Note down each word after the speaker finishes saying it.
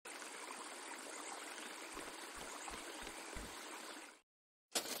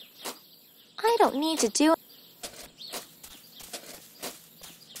don't need to do...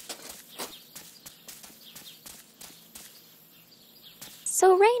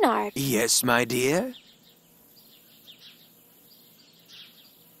 So, Reynard. Yes, my dear?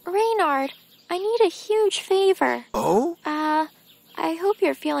 Reynard, I need a huge favor. Oh? I hope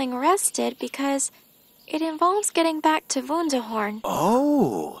you're feeling rested because it involves getting back to Wunderhorn.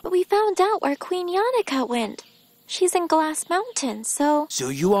 Oh! But we found out where Queen Yannicka went. She's in Glass Mountain, so... So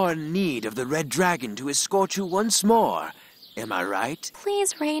you are in need of the Red Dragon to escort you once more. Am I right?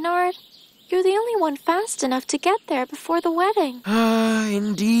 Please, Reynard. You're the only one fast enough to get there before the wedding. Ah,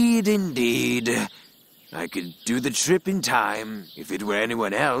 indeed, indeed. I could do the trip in time. If it were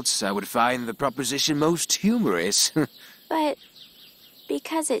anyone else, I would find the proposition most humorous. But...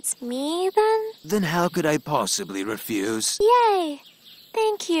 because it's me, then? Then how could I possibly refuse? Yay!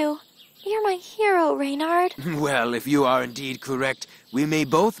 Thank you. You're my hero, Reynard. Well, if you are indeed correct, we may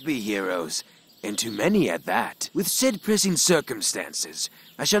both be heroes. And too many at that. With said pressing circumstances,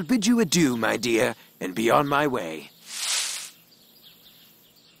 I shall bid you adieu, my dear, and be on my way.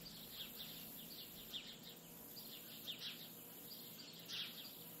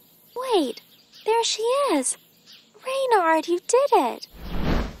 Wait, there she is. Reynard, you did it.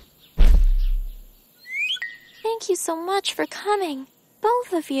 Thank you so much for coming.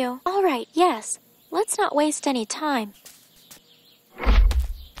 Both of you. All right, yes. Let's not waste any time.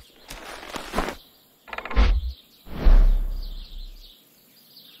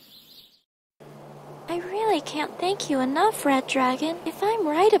 I really can't thank you enough, Red Dragon. If I'm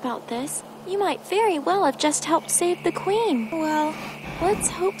right about this, you might very well have just helped save the Queen. Well,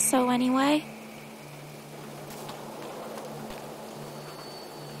 let's hope so anyway.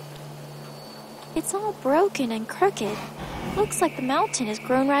 It's all broken and crooked. Looks like the mountain has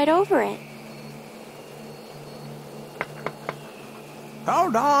grown right over it.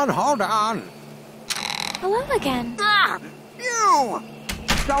 Hold on, hold on. Hello again. Ah! You!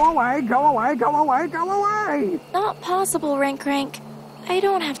 Go away, go away, go away, go away! Not possible, Rank. I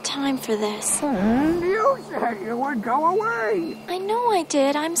don't have time for this. You said you would go away. I know I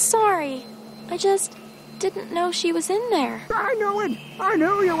did. I'm sorry. I just didn't know she was in there. I knew it. I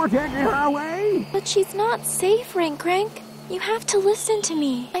knew you were taking her away. But she's not safe, Rank. You have to listen to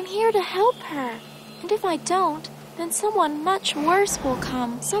me. I'm here to help her. And if I don't, then someone much worse will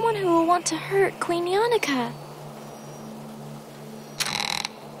come. Someone who will want to hurt Queen Yannicka.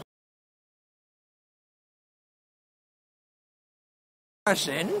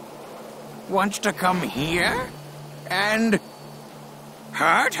 Person wants to come here and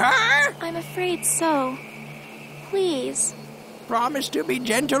hurt her? I'm afraid so. Please. Promise to be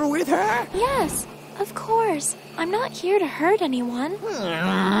gentle with her? Yes, of course. I'm not here to hurt anyone.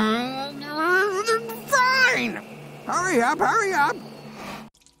 Fine! Hurry up, hurry up!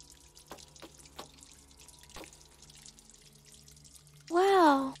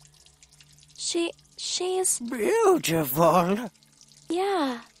 Wow. She's... beautiful.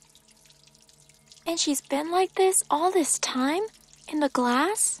 Yeah. And she's been like this all this time? In the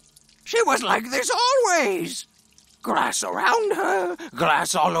glass? She was like this always. Glass around her,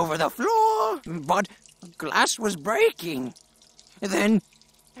 glass all over the floor, but glass was breaking. Then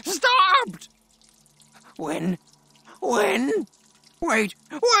stopped. When? Wait!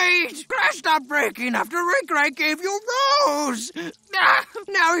 Glass stopped breaking after Rick gave you Rose!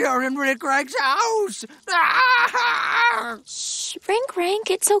 Now you're in Rick's house! Shh,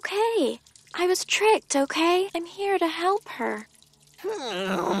 Rank, it's okay. I was tricked, okay? I'm here to help her.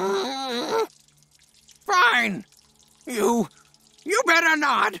 Fine. You better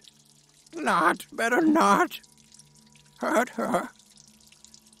not. Better not hurt her.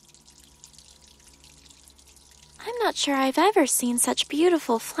 I'm not sure I've ever seen such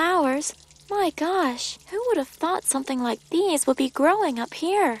beautiful flowers. My gosh, who would have thought something like these would be growing up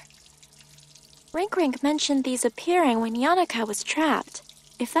here? Rink mentioned these appearing when Yannicka was trapped.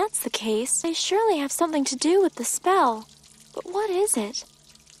 If that's the case, they surely have something to do with the spell. But what is it?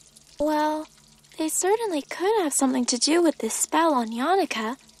 Well, they certainly could have something to do with this spell on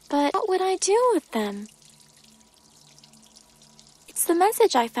Yannicka, but what would I do with them? It's the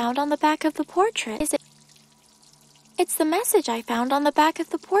message I found on the back of the portrait. It's the message I found on the back of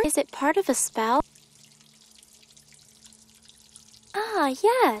the portrait. Is it part of a spell? Ah,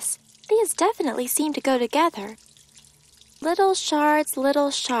 yes. These definitely seem to go together. Little shards, little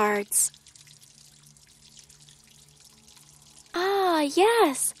shards. Ah,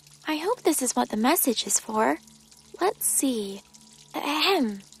 yes. I hope this is what the message is for. Let's see.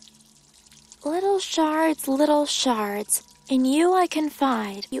 Ahem. Little shards, in you I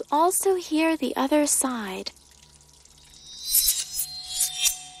confide. You also hear the other side.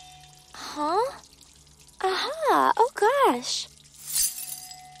 Huh? Aha! Oh gosh!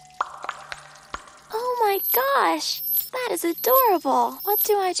 Oh my gosh! That is adorable! What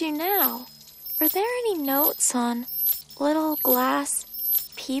do I do now? Were there any notes on little glass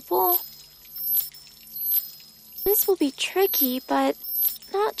people? This will be tricky, but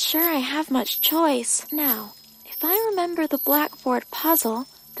not sure I have much choice. Now, if I remember the blackboard puzzle,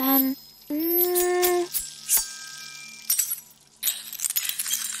 then...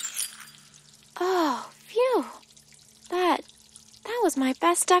 Oh, phew! That was my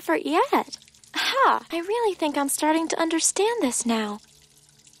best effort yet. Aha! I really think I'm starting to understand this now.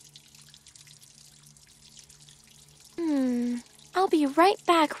 I'll be right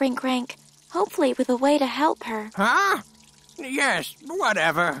back, Rink Rank. Hopefully with a way to help her. Huh? Yes,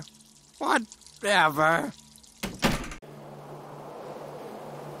 whatever. Whatever.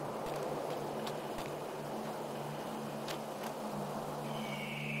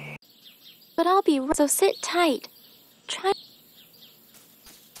 But I'll be so sit tight. Try.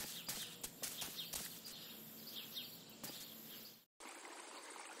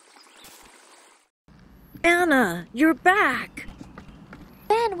 Anna, you're back!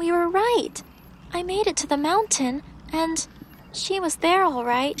 Ben, we were right. I made it to the mountain, and she was there all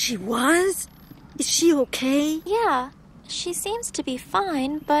right. She was? Is she okay? Yeah, she seems to be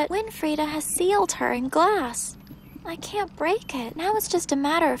fine, but Winfrieda has sealed her in glass. I can't break it. Now it's just a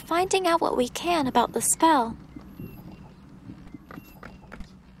matter of finding out what we can about the spell.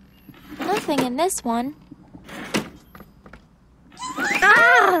 Nothing in this one.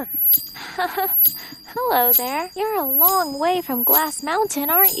 Ah! Hello there. You're a long way from Glass Mountain,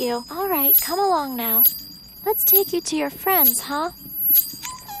 aren't you? All right, come along now. Let's take you to your friends, huh?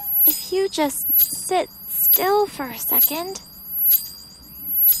 If you just sit still for a second.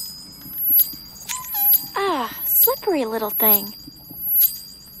 Ah, slippery little thing.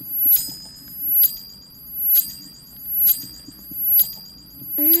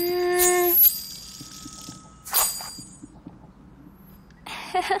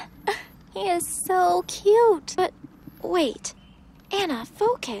 He is so cute. But wait. Anna,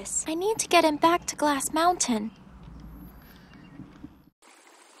 focus. I need to get him back to Glass Mountain.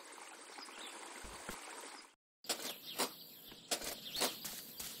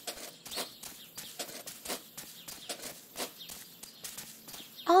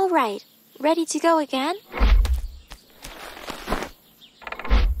 All right. Ready to go again?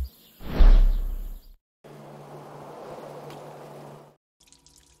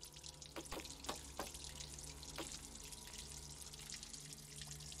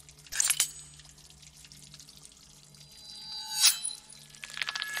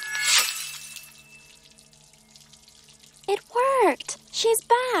 It worked! She's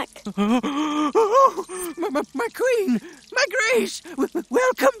back! Oh, my queen! My grace!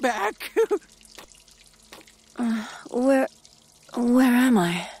 Welcome back! Where am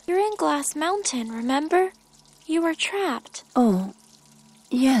I? You're in Glass Mountain, remember? You were trapped. Oh,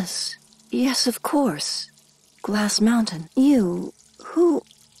 yes, of course. Glass Mountain. You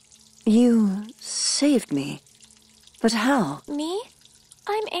saved me. But how? Me?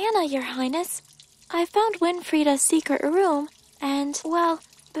 I'm Anna, Your Highness. I found Winfrieda's secret room, and, well,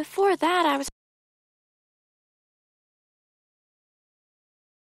 before that I was...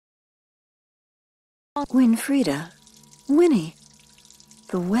 Winfrieda? Winnie?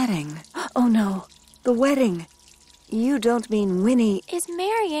 The wedding? Oh no, the wedding! You don't mean Winnie... is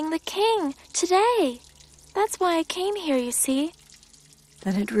marrying the king today. That's why I came here, you see.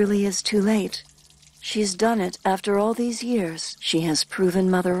 Then it really is too late. She's done it after all these years. She has proven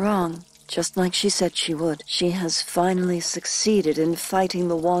Mother wrong. Just like she said she would. She has finally succeeded in fighting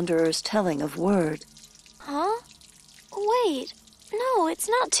the Wanderer's telling of word. Huh? Wait. No, it's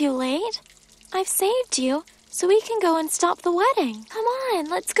not too late. I've saved you, so we can go and stop the wedding. Come on,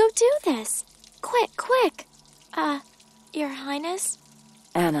 let's go do this. Quick. Your Highness?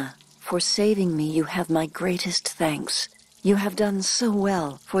 Anna, for saving me, you have my greatest thanks. You have done so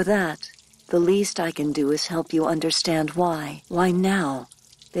well. For that, the least I can do is help you understand why. Why now?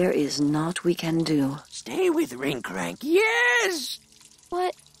 There is naught we can do. Stay with Rinkrank, yes!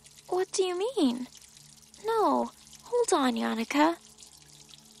 What do you mean? No, hold on, Yannicka.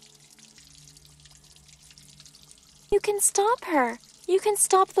 You can stop her. You can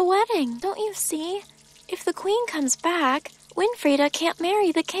stop the wedding. Don't you see? If the queen comes back, Winfrieda can't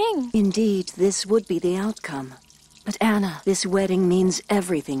marry the king. Indeed, this would be the outcome. But Anna, this wedding means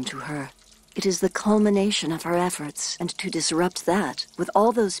everything to her. It is the culmination of her efforts, and to disrupt that, with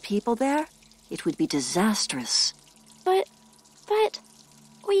all those people there, it would be disastrous. But,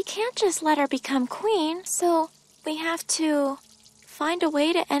 we can't just let her become queen, so we have to find a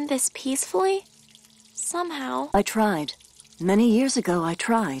way to end this peacefully? Somehow. I tried. Many years ago, I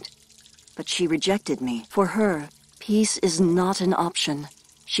tried. But she rejected me. For her, peace is not an option.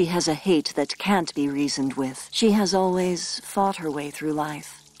 She has a hate that can't be reasoned with. She has always fought her way through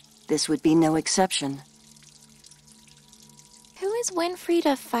life. This would be no exception. Who is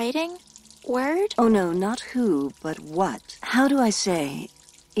Winfrieda fighting? Word? Oh no, not who, but what. How do I say?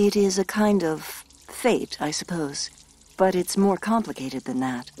 It is a kind of fate, I suppose. But it's more complicated than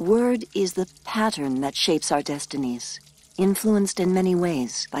that. Word is the pattern that shapes our destinies. Influenced in many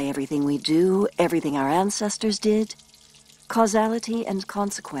ways by everything we do, everything our ancestors did. Causality and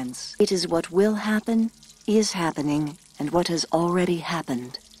consequence. It is what will happen, is happening, and what has already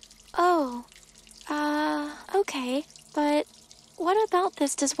happened. Oh. Okay. But what about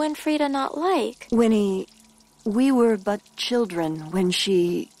this does Winfrieda not like? Winnie, we were but children when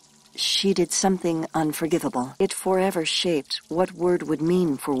she did something unforgivable. It forever shaped what Word would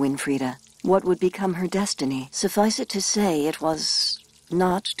mean for Winfrieda, what would become her destiny. Suffice it to say, it was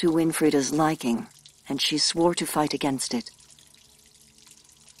not to Winfrieda's liking, and she swore to fight against it.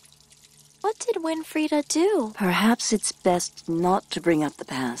 What did Winfrieda do? Perhaps it's best not to bring up the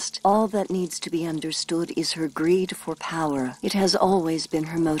past. All that needs to be understood is her greed for power. It has always been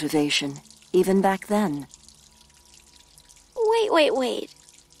her motivation, even back then. Wait.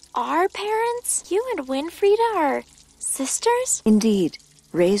 Our parents? You and Winfrieda are sisters? Indeed,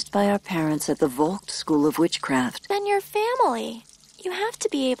 raised by our parents at the Volk School of Witchcraft. Then your family. You have to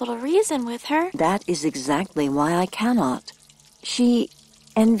be able to reason with her. That is exactly why I cannot. She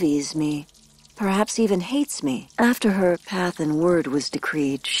envies me, perhaps even hates me. After her path and word was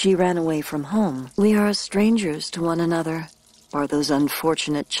decreed, she ran away from home. We are strangers to one another, bar those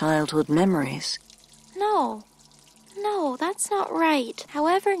unfortunate childhood memories. No, that's not right.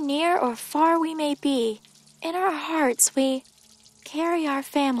 However near or far we may be, in our hearts we carry our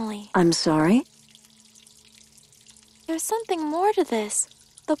family. I'm sorry? There's something more to this.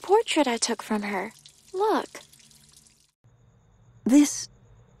 The portrait I took from her. Look.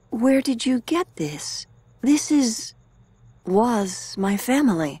 Where did you get this? Was my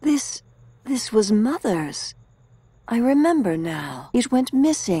family. This was Mother's. I remember now. It went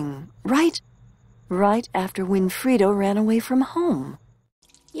missing, right after Winfrieda ran away from home.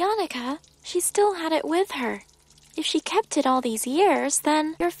 Yannicka, she still had it with her. If she kept it all these years,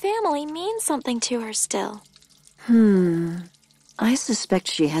 then your family means something to her still. I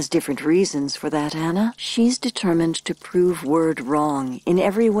suspect she has different reasons for that, Anna. She's determined to prove Word wrong in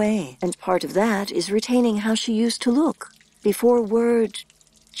every way, and part of that is retaining how she used to look before Word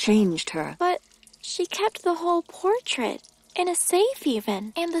changed her. But she kept the whole portrait, in a safe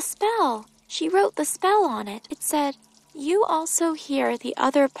even, and the spell. She wrote the spell on it. It said, "You also hear the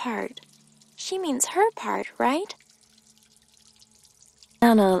other part." She means her part, right?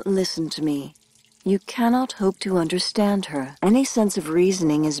 Anna, listen to me. You cannot hope to understand her. Any sense of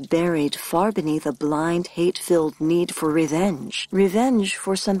reasoning is buried far beneath a blind, hate-filled need for revenge. Revenge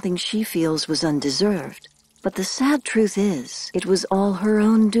for something she feels was undeserved. But the sad truth is, it was all her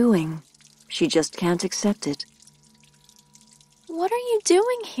own doing. She just can't accept it. What are you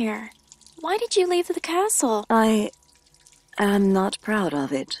doing here? Why did you leave the castle? I am not proud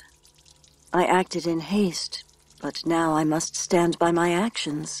of it. I acted in haste, but now I must stand by my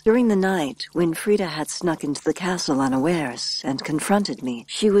actions. During the night, when Winfrieda had snuck into the castle unawares and confronted me,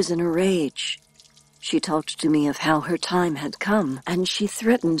 she was in a rage. She talked to me of how her time had come, and she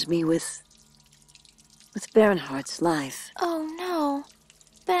threatened me with Bernhardt's life. Oh no,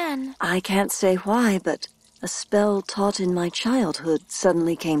 Ben. I can't say why, but a spell taught in my childhood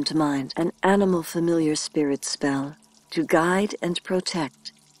suddenly came to mind. An animal familiar spirit spell, to guide and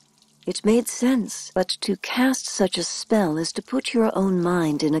protect. It made sense, but to cast such a spell is to put your own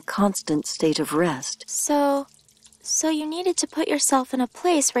mind in a constant state of rest. So you needed to put yourself in a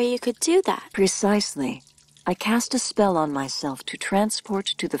place where you could do that. Precisely. I cast a spell on myself to transport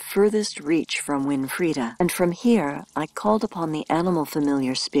to the furthest reach from Winfrieda, and from here I called upon the animal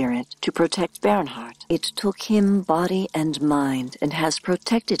familiar spirit to protect Bernhardt. It took him body and mind, and has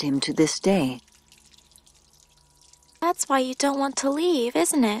protected him to this day. That's why you don't want to leave,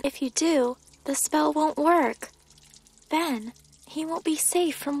 isn't it? If you do, the spell won't work. Ben, he won't be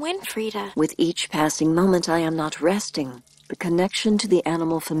safe from Winfrieda. With each passing moment I am not resting. The connection to the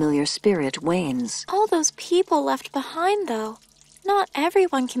animal familiar spirit wanes. All those people left behind, though. Not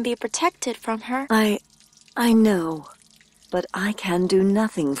everyone can be protected from her. I know, but I can do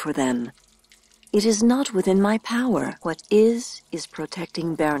nothing for them. It is not within my power. What is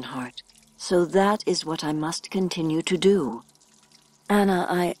protecting Bernhardt. So that is what I must continue to do.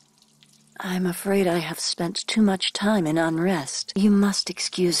 Anna, I'm afraid I have spent too much time in unrest. You must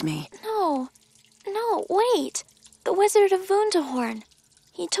excuse me. No, wait. The Wizard of Wunderhorn.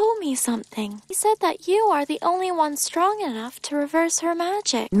 He told me something. He said that you are the only one strong enough to reverse her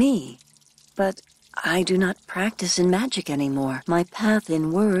magic. Me? But I do not practice in magic anymore. My path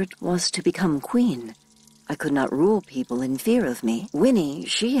in word was to become queen. I could not rule people in fear of me. Winnie,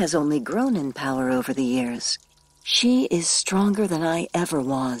 she has only grown in power over the years. She is stronger than I ever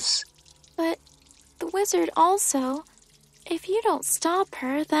was. But the wizard also... If you don't stop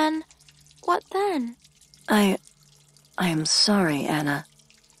her, then... What then? I am sorry, Anna.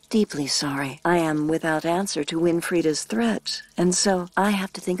 Deeply sorry. I am without answer to Winfrieda's threat, and so I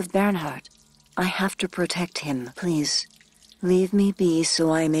have to think of Bernhard. I have to protect him. Please, leave me be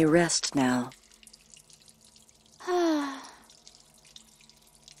so I may rest now.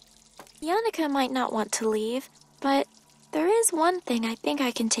 Yannicka might not want to leave, but there is one thing I think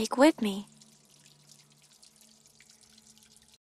I can take with me.